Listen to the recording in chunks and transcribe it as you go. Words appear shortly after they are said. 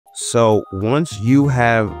So once you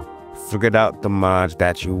have figured out the mods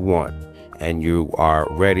that you want and you are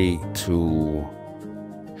ready to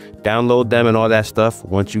download them and all that stuff,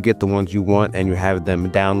 once you get the ones you want and you have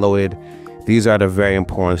them downloaded, these are the very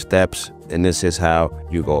important steps, and this is how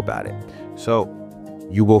you go about it. So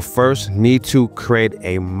you will first need to create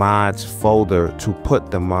a mods folder to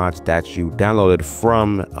put the mods that you downloaded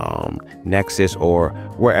from Nexus or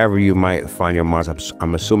wherever you might find your mods.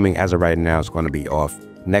 I'm assuming as of right now it's going to be off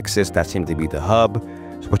Nexus. That seems to be the hub.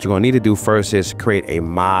 So what you're going to need to do first is create a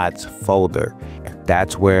mods folder.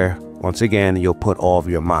 That's where, once again, you'll put all of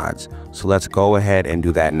your mods. So let's go ahead and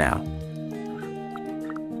do that now.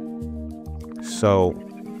 So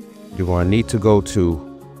you're going to need to go to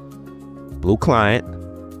Blue Client,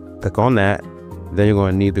 click on that. Then you're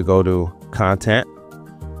going to need to go to Content.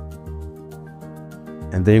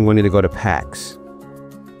 And then you're going to need to go to Packs.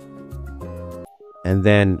 And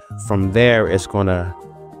then from there, it's going to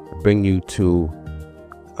bring you to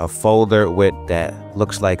a folder with that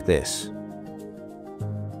looks like this.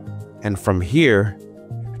 And from here,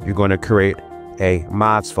 you're going to create a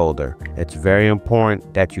mods folder. It's very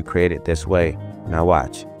important that you create it this way. Now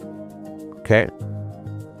watch. Okay.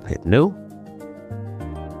 Hit new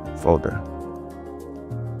folder.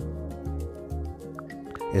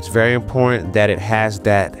 It's very important that it has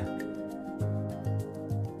that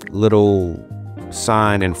little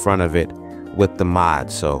sign in front of it with the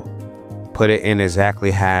mod. So put it in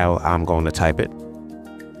exactly how I'm going to type it.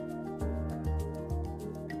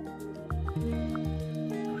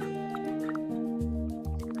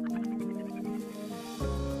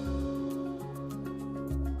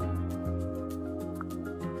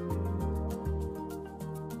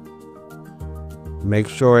 Make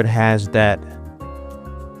sure it has that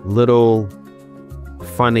little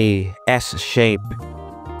funny S shape,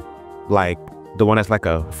 like the one that's like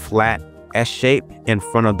a flat S shape in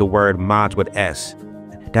front of the word mods with S.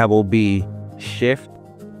 That will be shift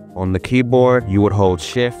on the keyboard. You would hold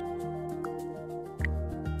shift.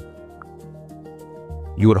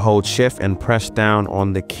 You would hold shift and press down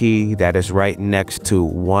on the key that is right next to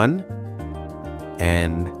 1,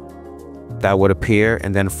 and that would appear.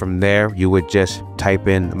 And then from there, you would just type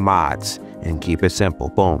in mods and keep it simple.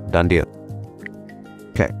 Boom, done deal.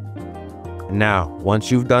 Okay. Now,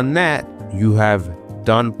 once you've done that, you have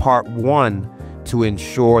done part 1 to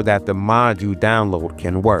ensure that the mod you download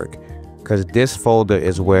can work, because this folder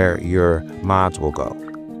is where your mods will go.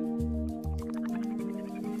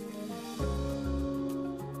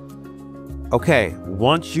 Okay,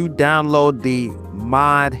 once you download the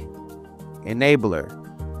mod enabler,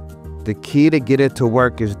 the key to get it to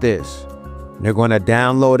work is this. You're going to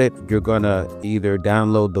download it. You're going to either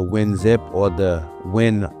download the WinZip or the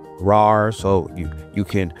WinRAR, so you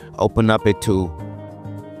can open up it to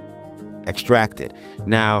extract it.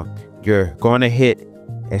 Now you're going to hit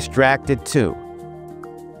extracted to.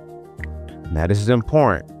 Now this is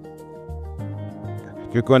important.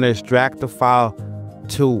 You're going to extract the file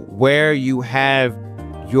to where you have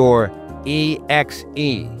your exe.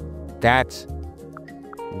 That's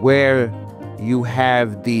where you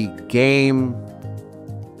have the game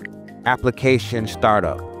application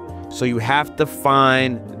startup. So you have to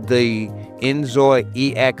find the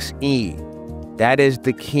Inzoi exe. That is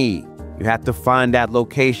the key. You have to find that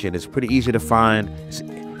location. It's pretty easy to find.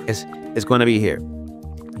 It's going to be here.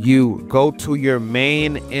 You go to your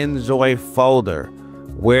main Inzoi folder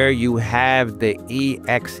where you have the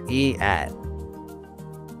exe at.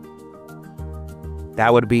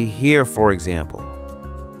 That would be here, for example.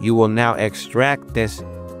 You will now extract this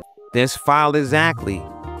file exactly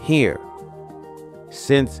here.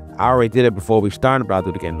 Since I already did it before we started, but I'll do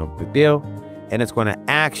it again, no big deal. And it's going to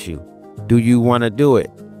ask you, do you want to do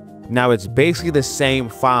it? Now it's basically the same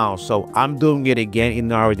file, so I'm doing it again, even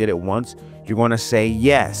though I already did it once. You're going to say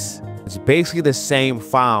yes. It's basically the same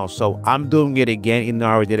file, so I'm doing it again, even though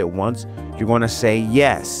I already did it once. You're going to say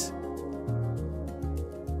yes.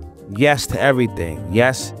 Yes to everything.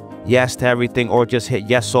 Yes. Yes to everything, or just hit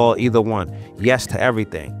yes all, either one. Yes to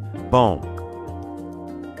everything. Boom.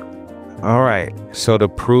 All right. So to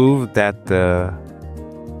prove that the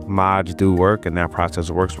mods do work and that process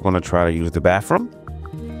works, we're going to try to use the bathroom.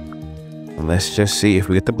 And let's just see if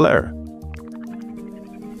we get the blur.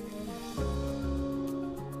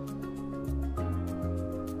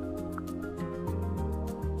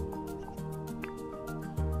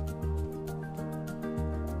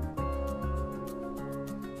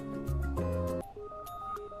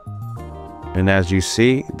 And as you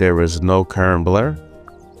see, there is no current blur.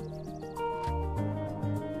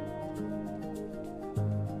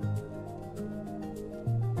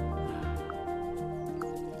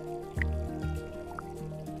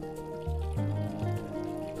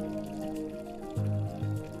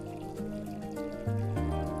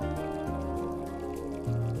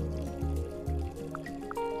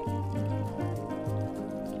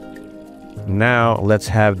 Now let's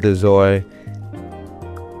have the Inzoi.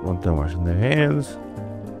 Want them washing their hands.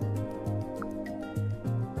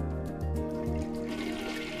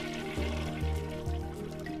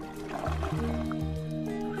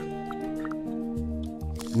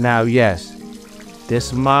 Now, yes,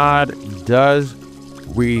 this mod does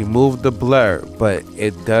remove the blur, but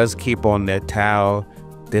it does keep on their towel.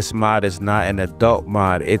 This mod is not an adult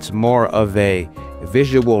mod. It's more of a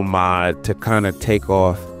visual mod to kind of take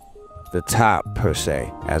off the top per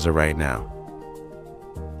se, as of right now.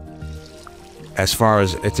 As far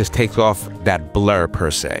as it just takes off that blur per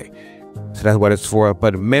se. So that's what it's for.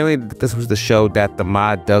 But mainly this was to show that the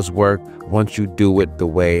mod does work once you do it the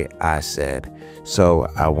way I said. So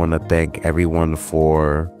I want to thank everyone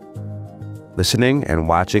for listening and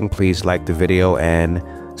watching. Please like the video and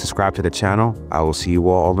subscribe to the channel. I will see you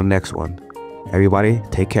all on the next one. Everybody,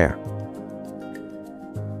 take care.